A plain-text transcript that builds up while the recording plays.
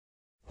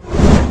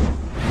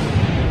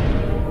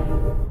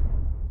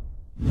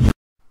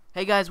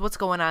Hey guys, what's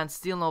going on?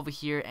 Stealing over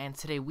here, and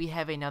today we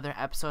have another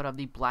episode of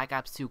the Black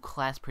Ops 2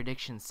 Class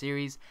Prediction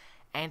Series.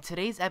 And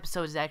today's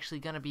episode is actually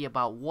going to be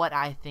about what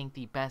I think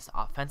the best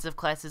offensive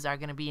classes are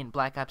going to be in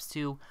Black Ops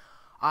 2.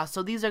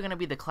 So these are going to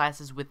be the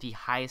classes with the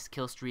highest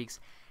kill streaks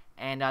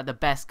and the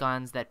best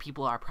guns that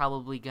people are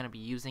probably going to be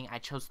using. I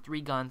chose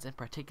 3 guns in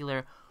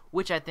particular,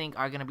 which I think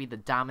are going to be the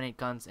dominant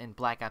guns in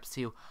Black Ops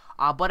 2.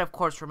 But of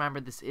course, remember,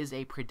 this is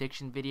a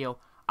prediction video.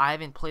 I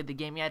haven't played the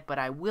game yet, but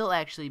I will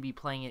actually be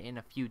playing it in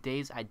a few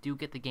days. I do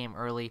get the game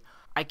early.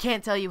 I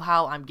can't tell you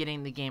how I'm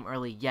getting the game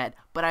early yet,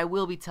 but I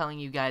will be telling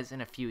you guys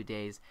in a few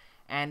days.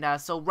 And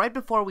so right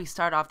before we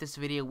start off this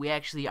video, we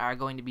actually are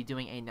going to be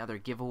doing another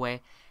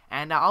giveaway.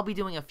 And I'll be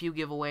doing a few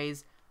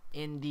giveaways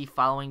in the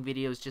following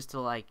videos just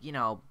to,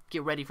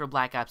 get ready for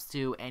Black Ops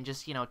 2 and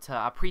just,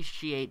 to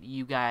appreciate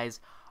you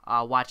guys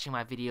watching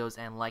my videos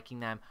and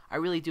liking them. I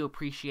really do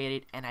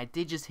appreciate it, and I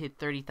did just hit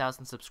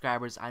 30,000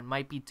 subscribers. I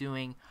might be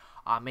doing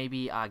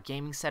maybe a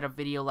gaming setup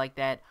video like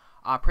that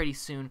pretty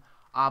soon.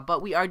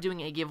 But we are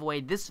doing a giveaway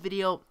this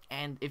video,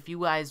 and if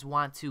you guys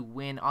want to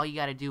win, all you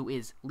gotta do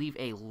is leave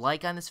a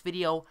like on this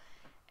video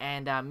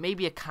and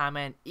maybe a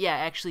comment.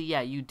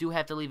 Yeah, you do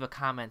have to leave a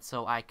comment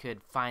so I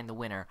could find the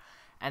winner.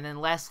 And then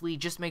lastly,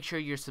 just make sure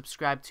you're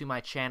subscribed to my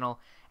channel.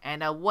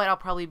 And what I'll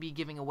probably be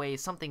giving away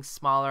is something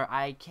smaller.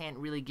 I can't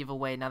really give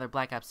away another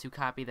Black Ops 2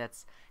 copy.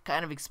 That's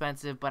kind of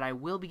expensive, but I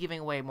will be giving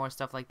away more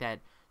stuff like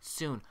that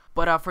soon.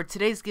 But for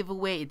today's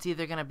giveaway, it's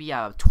either going to be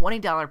a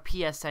 $20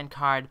 PSN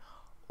card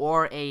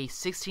or a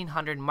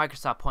 1600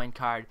 Microsoft point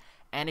card.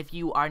 And if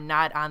you are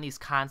not on these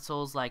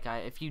consoles,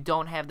 if you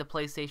don't have the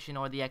PlayStation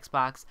or the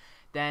Xbox,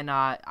 then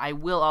I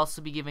will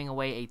also be giving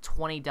away a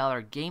 $20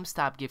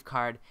 GameStop gift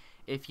card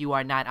if you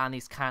are not on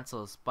these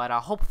consoles. But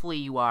hopefully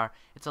you are.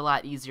 It's a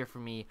lot easier for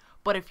me.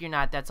 But if you're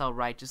not, that's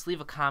alright. Just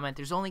leave a comment.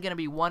 There's only going to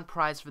be one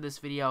prize for this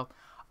video,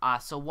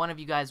 so one of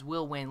you guys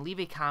will win. Leave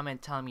a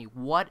comment telling me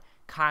what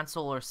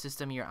console or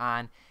system you're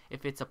on,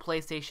 if it's a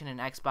PlayStation and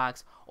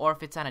Xbox, or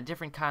if it's on a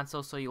different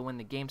console, so you'll win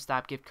the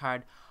GameStop gift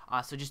card.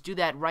 So just do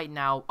that right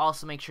now.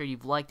 Also make sure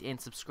you've liked and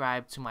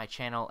subscribed to my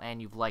channel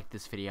and you've liked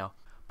this video.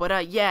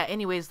 But yeah,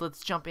 anyways,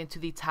 let's jump into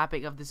the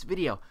topic of this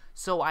video.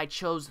 So I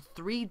chose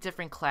 3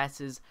 different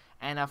classes,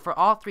 and for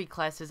all 3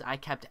 classes I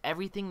kept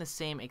everything the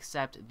same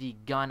except the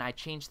gun. I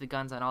changed the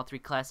guns on all 3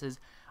 classes.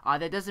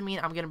 That doesn't mean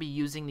I'm going to be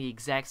using the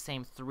exact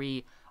same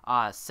 3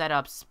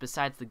 setups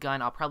besides the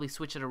gun. I'll probably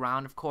switch it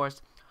around, of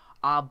course.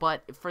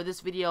 But for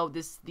this video,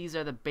 these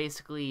are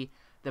basically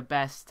the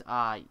best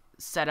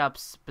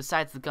setups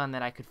besides the gun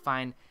that I could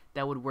find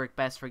that would work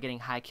best for getting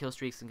high kill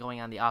streaks and going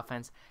on the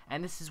offense.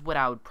 And this is what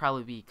I would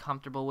probably be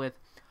comfortable with.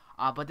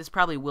 But this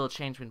probably will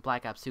change when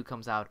Black Ops 2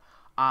 comes out.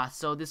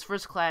 So this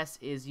first class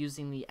is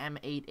using the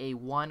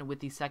M8A1 with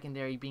the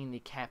secondary being the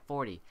Cat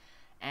 40.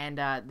 And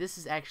this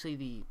is actually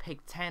the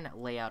Pick 10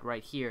 layout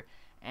right here.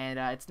 And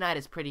it's not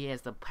as pretty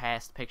as the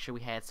past picture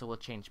we had, so we'll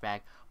change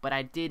back. But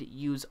I did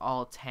use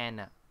all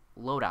 10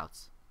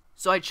 loadouts.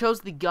 So I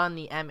chose the gun,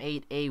 the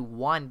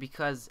M8A1,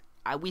 because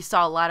we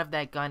saw a lot of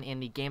that gun in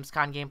the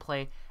Gamescom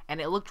gameplay,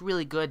 and it looked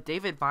really good.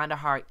 David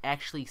Vonderhaar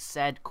actually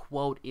said,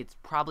 quote, "It's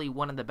probably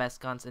one of the best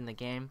guns in the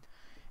game."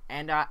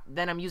 And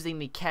then I'm using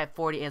the Cat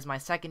 40 as my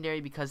secondary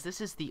because this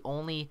is the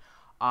only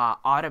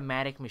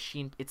automatic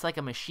machine. It's like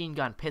a machine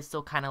gun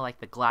pistol, kind of like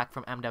the Glock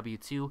from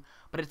MW2,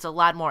 but it's a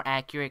lot more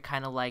accurate,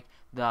 kind of like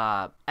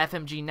the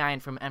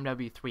FMG9 from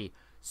MW3.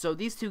 So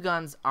these 2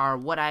 guns are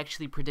what I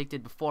actually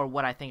predicted before,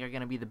 what I think are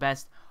going to be the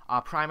best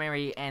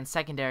primary and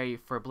secondary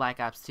for Black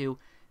Ops 2.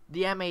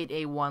 The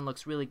M8A1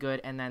 looks really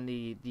good, and then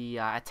the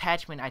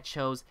attachment I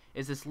chose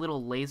is this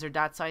little laser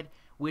dot sight,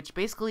 which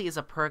basically is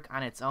a perk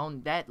on its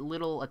own. That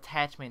little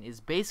attachment is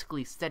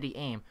basically steady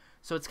aim,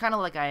 so it's kind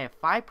of like I have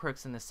 5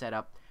 perks in this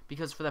setup,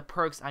 because for the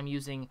perks I'm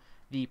using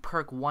the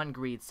perk 1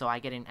 greed, so I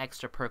get an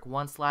extra perk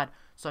 1 slot.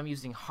 So I'm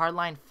using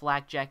Hardline,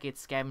 Flak Jacket,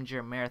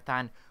 Scavenger,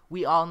 Marathon.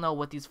 We all know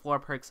what these 4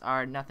 perks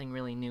are, nothing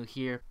really new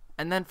here.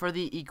 And then for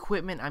the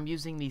equipment, I'm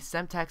using the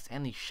Semtex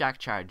and the Shock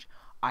Charge.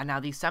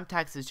 Now the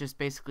Semtex is just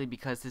basically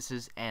because this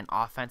is an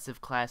offensive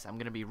class. I'm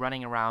going to be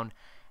running around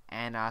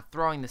and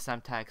throwing the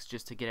Semtex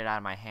just to get it out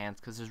of my hands,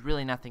 because there's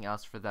really nothing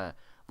else for the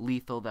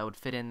lethal that would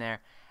fit in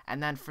there.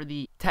 And then for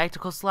the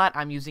tactical slot,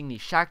 I'm using the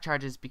Shock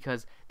Charges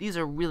because these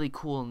are really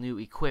cool new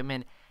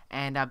equipment.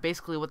 And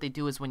basically what they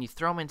do is when you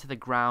throw them into the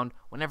ground,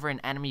 whenever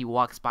an enemy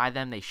walks by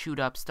them, they shoot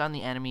up, stun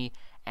the enemy,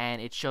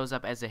 and it shows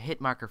up as a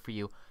hit marker for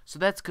you. So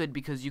that's good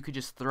because you could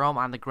just throw them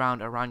on the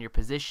ground around your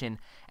position,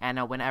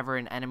 and whenever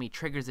an enemy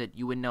triggers it,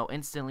 you would know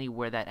instantly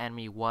where that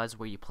enemy was,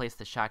 where you placed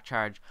the shock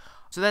charge.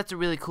 So that's a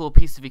really cool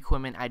piece of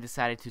equipment I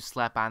decided to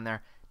slap on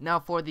there. Now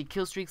for the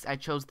kill streaks, I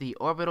chose the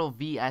Orbital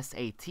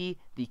VSAT,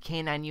 the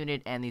K9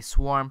 unit, and the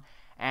Swarm.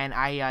 And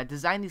I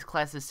designed these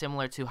classes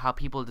similar to how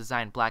people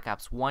design Black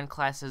Ops 1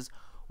 classes,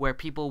 where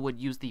people would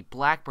use the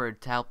Blackbird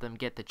to help them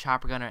get the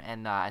Chopper Gunner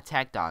and the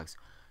Attack Dogs.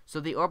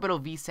 So the Orbital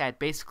VSAT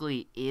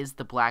basically is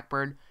the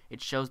Blackbird.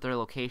 It shows their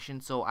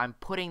location. So I'm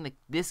putting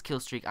this kill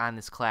streak on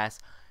this class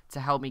to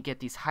help me get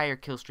these higher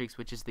kill streaks,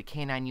 which is the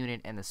K9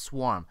 unit and the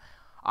Swarm.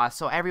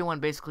 So everyone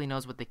basically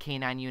knows what the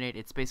K9 unit,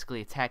 it's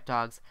basically attack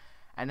dogs.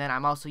 And then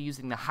I'm also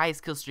using the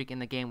highest kill streak in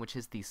the game, which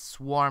is the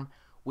Swarm,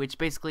 which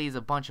basically is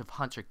a bunch of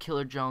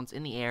hunter-killer drones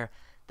in the air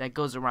that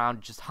goes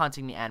around just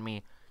hunting the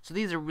enemy. So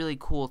these are really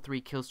cool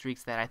 3 kill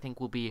streaks that I think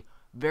will be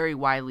very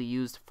widely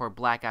used for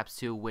Black Ops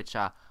 2, which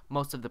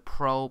most of the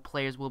pro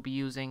players will be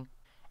using.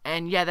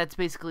 And yeah, that's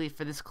basically it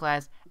for this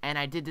class. And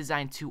I did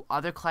design 2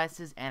 other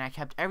classes, and I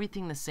kept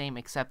everything the same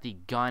except the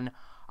gun,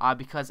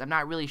 because I'm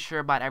not really sure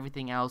about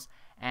everything else.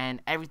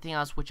 And everything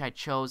else which I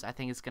chose, I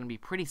think is going to be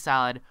pretty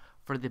solid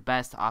for the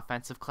best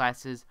offensive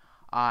classes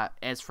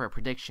as for a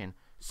prediction.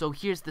 So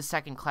here's the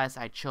second class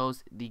I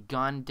chose. The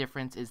gun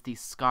difference is the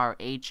Scar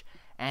H,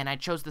 and I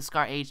chose the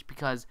Scar H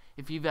because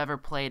if you've ever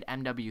played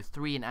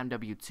MW3 and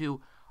MW2,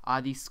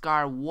 the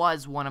Scar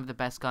was one of the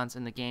best guns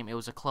in the game. It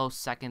was a close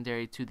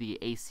secondary to the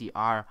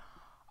ACR.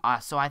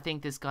 So I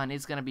think this gun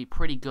is going to be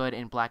pretty good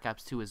in Black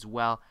Ops 2 as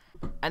well.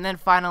 And then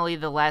finally,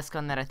 the last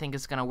gun that I think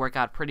is going to work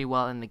out pretty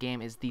well in the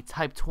game is the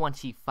Type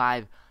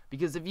 25.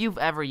 Because if you've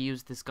ever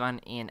used this gun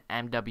in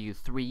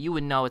MW3, you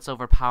would know it's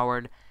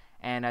overpowered.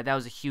 And that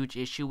was a huge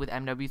issue with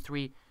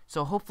MW3.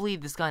 So hopefully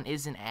this gun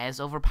isn't as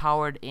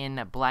overpowered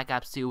in Black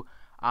Ops 2.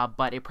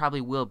 But it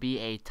probably will be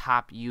a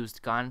top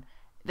used gun.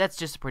 That's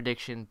just a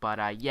prediction.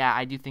 But yeah,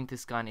 I do think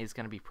this gun is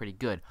going to be pretty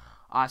good.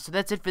 So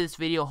that's it for this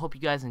video. Hope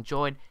you guys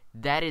enjoyed.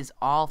 That is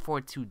all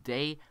for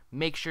today.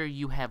 Make sure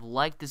you have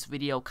liked this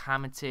video,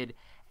 commented,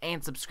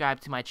 and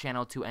subscribed to my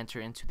channel to enter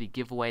into the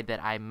giveaway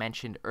that I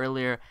mentioned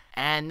earlier.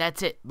 And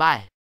that's it.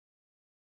 Bye.